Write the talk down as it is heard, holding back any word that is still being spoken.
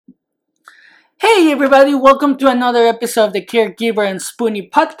Hey everybody, welcome to another episode of the Caregiver and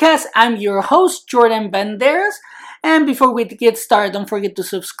Spoonie podcast. I'm your host, Jordan Banderas. And before we get started, don't forget to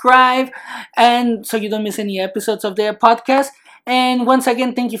subscribe and so you don't miss any episodes of the podcast. And once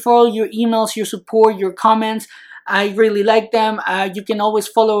again, thank you for all your emails, your support, your comments. I really like them. You can always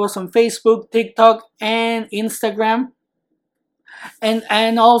follow us on Facebook, TikTok, and Instagram.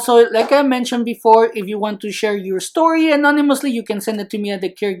 And also, like I mentioned before, if you want to share your story anonymously, you can send it to me at the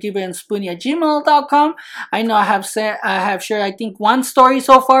caregiverandspoonie@gmail.com. I know I have shared I think one story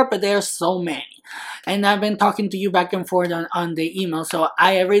so far, but there's so many. And I've been talking to you back and forth on the email, so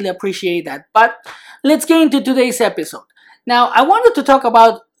I really appreciate that. But let's get into today's episode. Now, I wanted to talk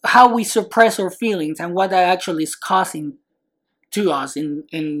about how we suppress our feelings and what that actually is causing to us in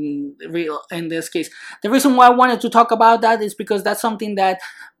this case. The reason why I wanted to talk about that is because that's something that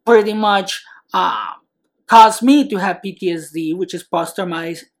pretty much caused me to have PTSD, which is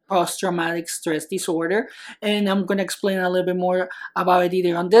post-traumatic stress disorder, and I'm going to explain a little bit more about it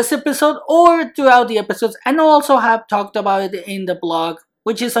either on this episode or throughout the episodes, and I also have talked about it in the blog,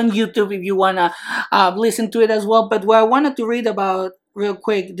 which is on YouTube if you want to listen to it as well. But what I wanted to read about real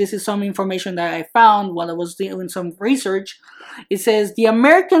quick, this is some information that I found while I was doing some research. It says the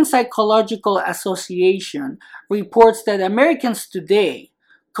American Psychological Association reports that Americans today,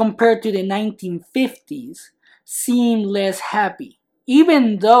 compared to the 1950s, seem less happy,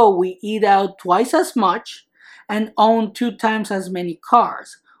 even though we eat out twice as much and own 2 times as many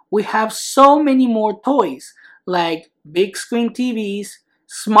cars. We have so many more toys like big screen TVs,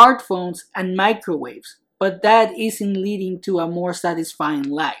 smartphones, and microwaves, but that isn't leading to a more satisfying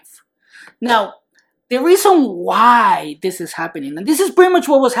life. Now, the reason why this is happening, and this is pretty much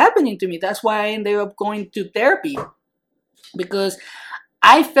what was happening to me, that's why I ended up going to therapy, because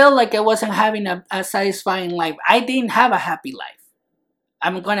I felt like I wasn't having a satisfying life. I didn't have a happy life.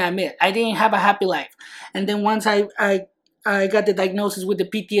 I'm gonna admit, I didn't have a happy life. And then once I got the diagnosis with the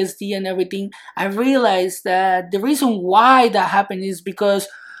PTSD and everything, I realized that the reason why that happened is because,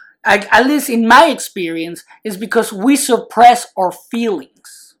 at least in my experience, is because we suppress our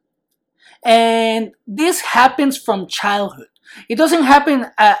feelings. And this happens from childhood. It doesn't happen,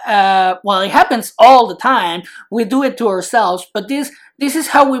 well, it happens all the time. We do it to ourselves, but this is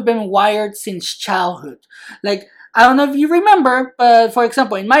how we've been wired since childhood. Like, I don't know if you remember, but for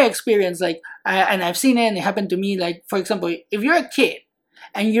example, in my experience, like, and I've seen it and it happened to me, like, for example, if you're a kid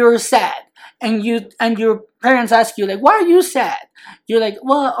and you're sad and your parents ask you, like, why are you sad? You're like,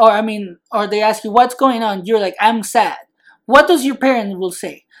 well, or they ask you, what's going on? You're like, I'm sad. What does your parent will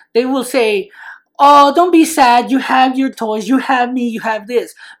say? They will say, oh, don't be sad. You have your toys. You have me. You have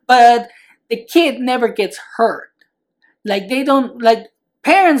this. But the kid never gets hurt. Like, they don't, like,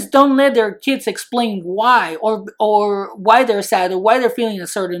 parents don't let their kids explain why or why they're sad or why they're feeling a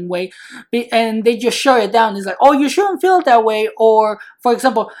certain way, and they just shut it down. It's like, oh, you shouldn't feel that way. Or, for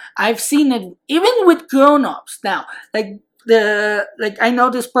example, I've seen it even with grown-ups now. Like I know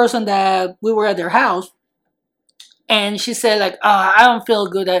this person that we were at their house, and she said, like, oh, I don't feel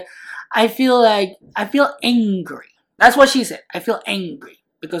good. I feel angry. That's what she said. I feel angry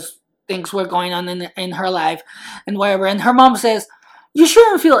because things were going on in her life and whatever. And her mom says, you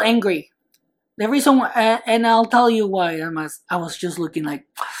shouldn't feel angry. The reason why, and I'll tell you why. I was just looking like,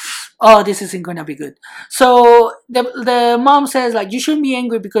 oh, this isn't gonna be good. So the mom says, like, you shouldn't be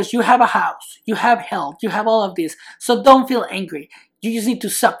angry because you have a house, you have health, you have all of this. So don't feel angry. You just need to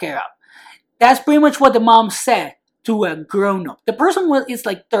suck it up. That's pretty much what the mom said to a grown-up. The person is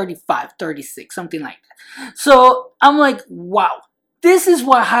like 35, 36, something like that. So I'm like, wow, this is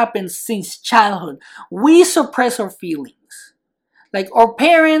what happens since childhood. We suppress our feelings. Like our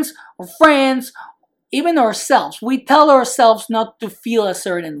parents, our friends, even ourselves. We tell ourselves not to feel a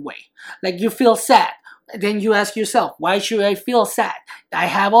certain way. Like, you feel sad. Then you ask yourself, why should I feel sad? I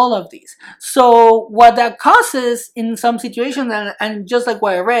have all of these. So what that causes in some situations, and just like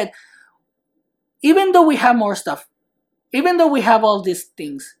what I read, even though we have more stuff, even though we have all these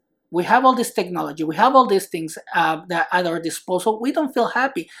things, we have all this technology, we have all these things that at our disposal, we don't feel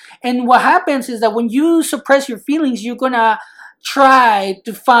happy. And what happens is that when you suppress your feelings, you're gonna try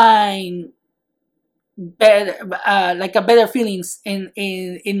to find better, like a better feelings in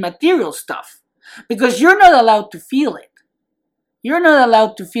material stuff, because you're not allowed to feel it. You're not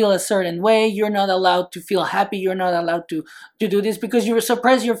allowed to feel a certain way. You're not allowed to feel happy. You're not allowed to do this because you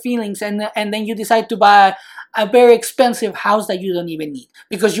suppress your feelings, and then you decide to buy a very expensive house that you don't even need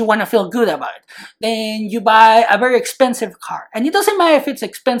because you want to feel good about it. Then you buy a very expensive car, and it doesn't matter if it's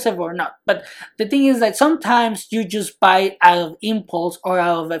expensive or not. But the thing is that sometimes you just buy it out of impulse or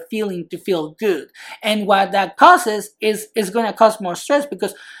out of a feeling to feel good, and what that causes is going to cause more stress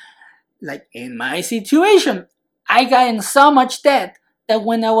because Like in my situation, I got in so much debt that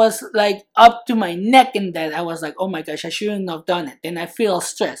when I was like up to my neck in debt, I was like, oh my gosh, I shouldn't have done it. Then I feel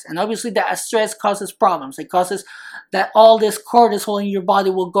stress. And obviously that stress causes problems. It causes that all this cortisol in your body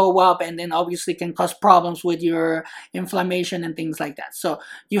will go up, and then obviously can cause problems with your inflammation and things like that. So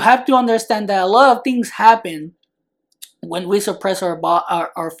you have to understand that a lot of things happen when we suppress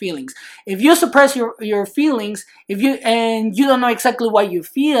our feelings. If you suppress your feelings, if you and you don't know exactly what you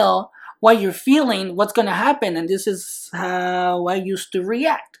feel, what you're feeling, what's going to happen, and this is how I used to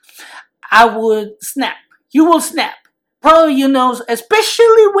react. I would snap. You will snap. Probably you know,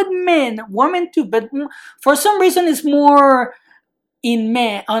 especially with men, women too, but for some reason it's more in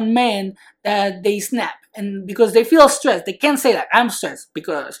men on men that they snap, and because they feel stressed, they can't say that I'm stressed,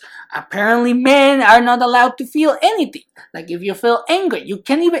 because apparently men are not allowed to feel anything. Like if you feel angry,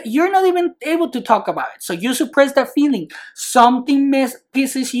 you're not even able to talk about it, so you suppress that feeling. Something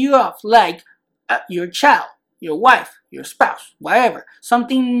pisses you off, like your child, your wife, your spouse, whatever.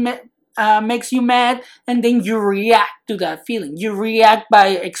 Something makes you mad, and then you react to that feeling. You react by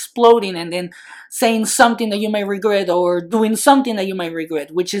exploding and then saying something that you may regret, or doing something that you might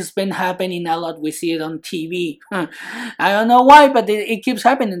regret, which has been happening a lot. We see it on TV. I don't know why, but it keeps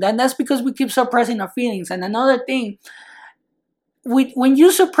happening, and that's because we keep suppressing our feelings. And another thing, when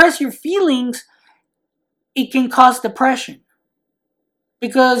you suppress your feelings, it can cause depression,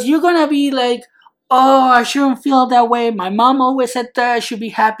 because you're gonna be like, oh, I shouldn't feel that way. My mom always said that I should be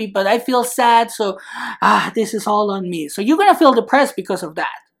happy, but I feel sad, so this is all on me. So you're gonna feel depressed because of that.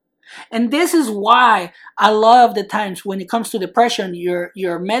 And this is why a lot of the times when it comes to depression,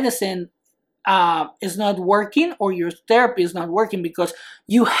 your medicine is not working, or your therapy is not working, because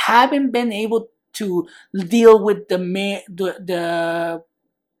you haven't been able to deal with the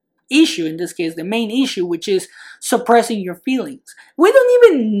issue, in this case the main issue, which is suppressing your feelings. We don't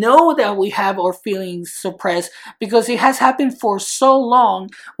even know that we have our feelings suppressed, because it has happened for so long.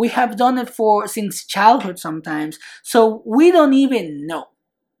 We have done it for since childhood sometimes, so we don't even know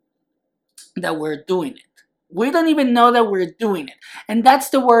that we're doing it. We don't even know that we're doing it. And that's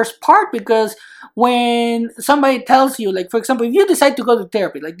the worst part, because when somebody tells you, like, for example, if you decide to go to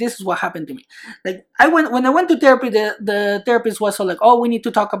therapy, like this is what happened to me. Like when I went to therapy, the therapist was so like, oh, we need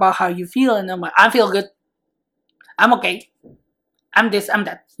to talk about how you feel. And I'm like, I feel good. I'm okay. I'm this, I'm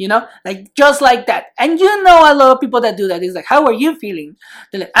that, like just like that. And a lot of people that do that is like, how are you feeling?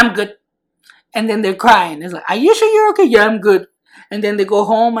 They're like, I'm good. And then they're crying. It's like, are you sure you're okay? Yeah, I'm good. And then they go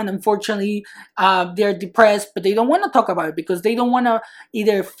home, and unfortunately they're depressed, but they don't want to talk about it, because they don't want to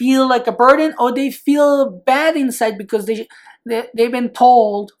either feel like a burden, or they feel bad inside, because they've been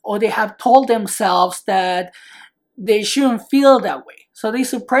told, or they have told themselves that they shouldn't feel that way, so they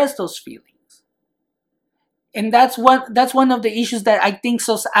suppress those feelings. And that's one of the issues that I think,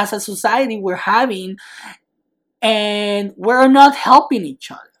 so as a society, we're having, and we're not helping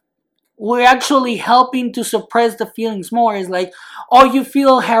each other. We're actually helping to suppress the feelings more. It's like, oh, you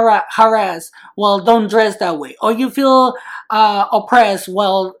feel harassed, well, don't dress that way. Or you feel oppressed,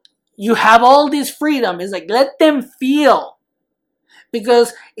 well, you have all this freedom. It's like, let them feel.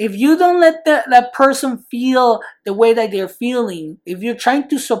 Because if you don't let that person feel the way that they're feeling, if you're trying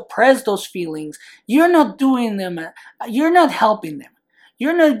to suppress those feelings, you're not you're not helping them.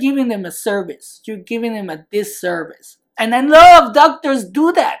 You're not giving them a service. You're giving them a disservice. And a lot of doctors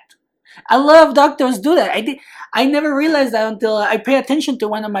do that. A lot of doctors do that. I never realized that until I pay attention to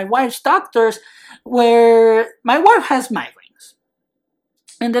one of my wife's doctors, where my wife has migraines.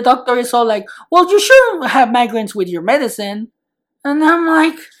 And the doctor is all like, well, you shouldn't have migraines with your medicine. And I'm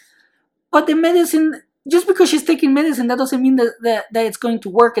like, but the medicine, just because she's taking medicine, that doesn't mean that it's going to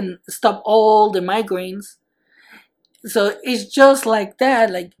work and stop all the migraines. So it's just like that.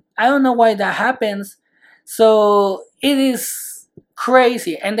 Like, I don't know why that happens. So it is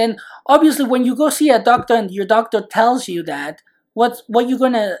crazy. And then obviously when you go see a doctor and your doctor tells you that, what you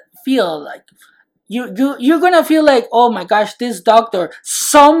gonna feel like? You're gonna feel like, oh my gosh, this doctor,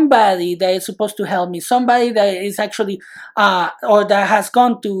 somebody that is supposed to help me, somebody that is actually or that has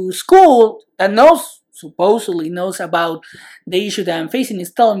gone to school, that supposedly knows about the issue that I'm facing,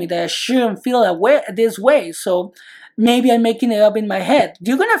 is telling me that I shouldn't feel this way. So maybe I'm making it up in my head.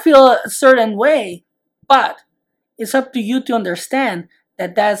 You're gonna feel a certain way, but it's up to you to understand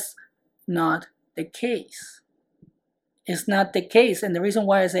that that's not the case. It's not the case. And the reason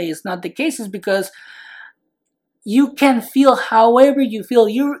why I say it's not the case is because you can feel however you feel.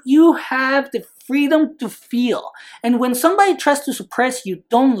 You have the freedom to feel. And when somebody tries to suppress you,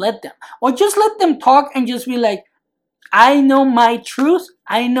 don't let them. Or just let them talk and just be like, I know my truth.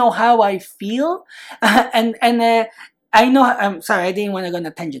 I know how I feel. and I know. I'm sorry, I didn't want to go on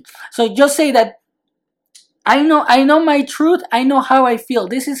a tangent. So just say that I know my truth. I know how I feel.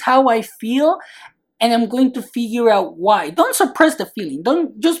 This is how I feel, and I'm going to figure out why. Don't suppress the feeling.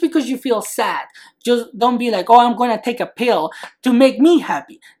 Don't just because you feel sad. Just don't be like, oh, I'm going to take a pill to make me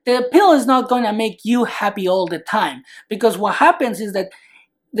happy. The pill is not going to make you happy all the time, because what happens is that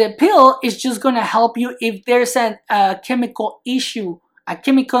the pill is just going to help you if there's a chemical issue, a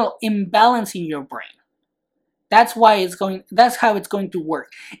chemical imbalance in your brain. That's how it's going to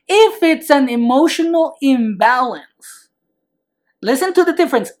work. If it's an emotional imbalance, listen to the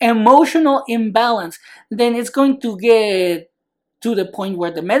difference, emotional imbalance, then it's going to get to the point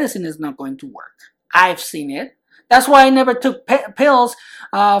where the medicine is not going to work. I've seen it. That's why I never took pills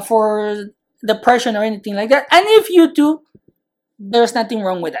for depression or anything like that. And if you do, there's nothing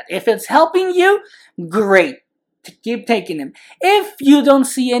wrong with that. If it's helping you, great. Keep taking them. If you don't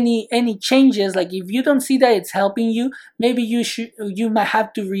see any changes, like if you don't see that it's helping you, maybe you might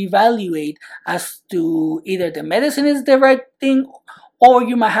have to reevaluate as to either the medicine is the right thing, or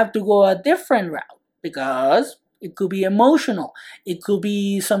you might have to go a different route, because it could be emotional. It could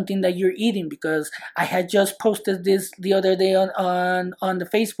be something that you're eating, because I had just posted this the other day on the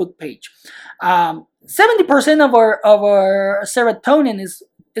Facebook page. 70% of our serotonin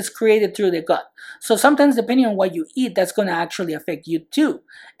is created through the gut. So sometimes, depending on what you eat, that's going to actually affect you too.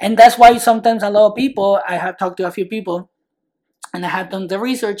 And that's why sometimes a lot of people, I have talked to a few people, and I have done the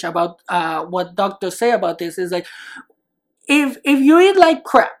research about what doctors say about this. Is like, if you eat like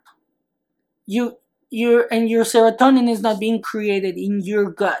crap, your serotonin is not being created in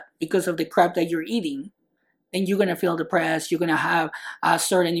your gut because of the crap that you're eating, then you're gonna feel depressed. You're gonna have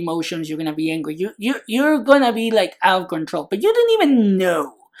certain emotions. You're gonna be angry. You're gonna be like out of control, but you don't even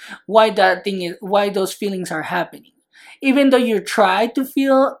know why those feelings are happening. Even though you try to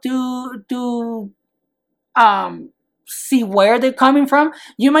feel um see where they're coming from,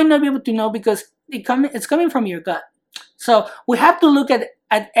 you might not be able to know, because it's coming from your gut. So we have to look at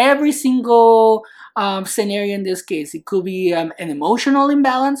every single scenario in this case. It could be an emotional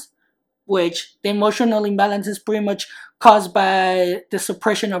imbalance, which the emotional imbalance is pretty much caused by the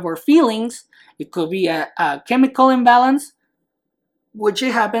suppression of our feelings. It could be a chemical imbalance, which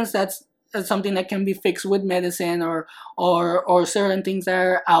it happens. That's something that can be fixed with medicine, or certain things that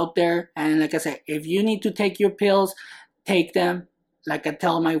are out there. And like I said, if you need to take your pills, take them. Like I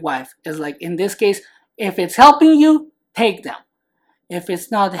tell my wife, is like, in this case, if it's helping you, take them. If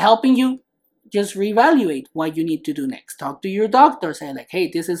it's not helping you, just reevaluate what you need to do next. Talk to your doctor. Say like, hey,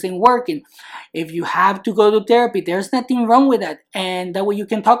 this isn't working. If you have to go to therapy, there's nothing wrong with that. And that way you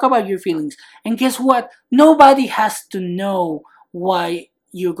can talk about your feelings. And guess what? Nobody has to know why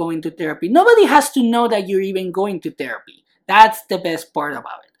you're going to therapy. Nobody has to know that you're even going to therapy. That's the best part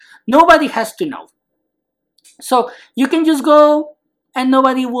about it. Nobody has to know. So you can just go, and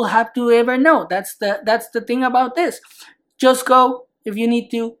nobody will have to ever know. That's the thing about this. Just go if you need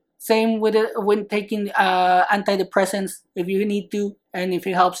to. Same with it when taking antidepressants, if you need to, and if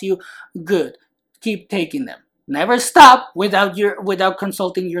it helps you, good. Keep taking them. Never stop without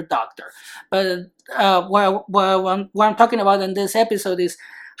consulting your doctor. But what I'm talking about in this episode is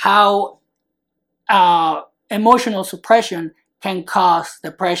how emotional suppression can cause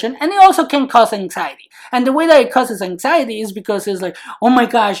depression, and it also can cause anxiety. And the way that it causes anxiety is because it's like, oh my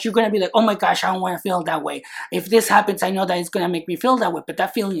gosh, you're gonna be like, oh my gosh, I don't want to feel that way. If this happens, I know that it's gonna make me feel that way, but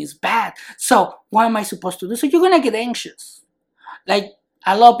that feeling is bad. So what am I supposed to do? So you're gonna get anxious. Like,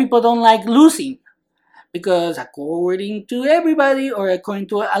 a lot of people don't like losing, because according to everybody, or according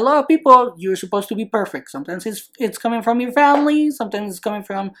to a lot of people, you're supposed to be perfect. Sometimes it's coming from your family, sometimes it's coming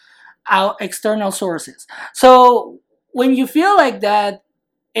from out external sources. So when you feel like that,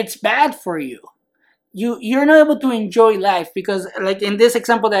 it's bad for you. You're not able to enjoy life, because like in this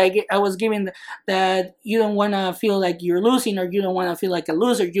example that I was giving, that you don't want to feel like you're losing, or you don't want to feel like a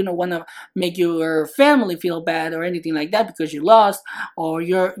loser. You don't want to make your family feel bad or anything like that because you lost, or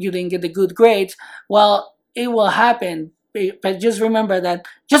you didn't get the good grades. Well, it will happen, but just remember that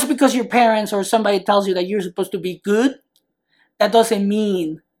just because your parents or somebody tells you that you're supposed to be good, that doesn't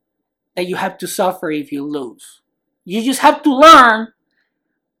mean that you have to suffer if you lose. You just have to learn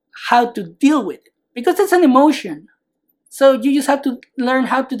how to deal with it, because it's an emotion. So you just have to learn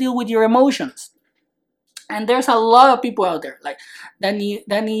how to deal with your emotions. And there's a lot of people out there like that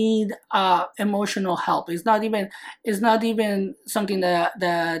need emotional help. It's not even something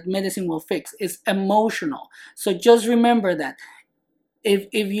that medicine will fix. It's emotional. So just remember that if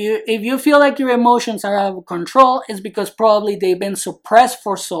you feel like your emotions are out of control, it's because probably they've been suppressed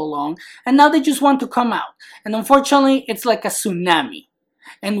for so long, and now they just want to come out. And unfortunately, it's like a tsunami.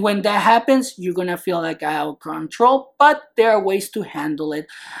 And when that happens, you're gonna feel like out of control. But there are ways to handle it.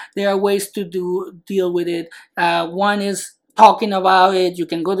 There are ways to deal with it. One is talking about it. You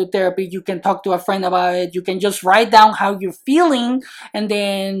can go to therapy. You can talk to a friend about it. You can just write down how you're feeling and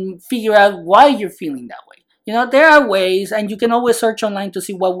then figure out why you're feeling that way. There are ways, and you can always search online to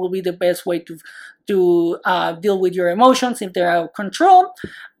see what will be the best way to deal with your emotions if they're out of control.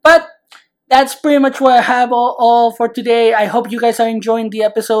 But that's pretty much what I have all for today. I hope you guys are enjoying the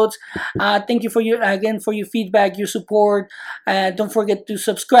episodes. Thank you for your feedback, your support. Don't forget to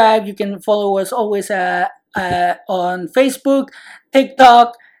subscribe. You can follow us always on Facebook,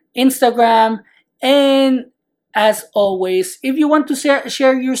 TikTok, Instagram, and as always, if you want to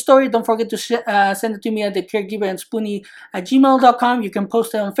share your story, don't forget to send it to me at the caregiver and spoony at gmail.com. You can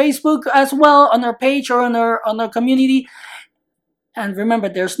post it on Facebook as well, on our page or on our community. And remember,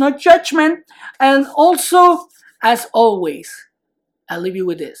 there's no judgment. And also, as always, I'll leave you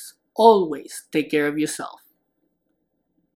with this. Always take care of yourself.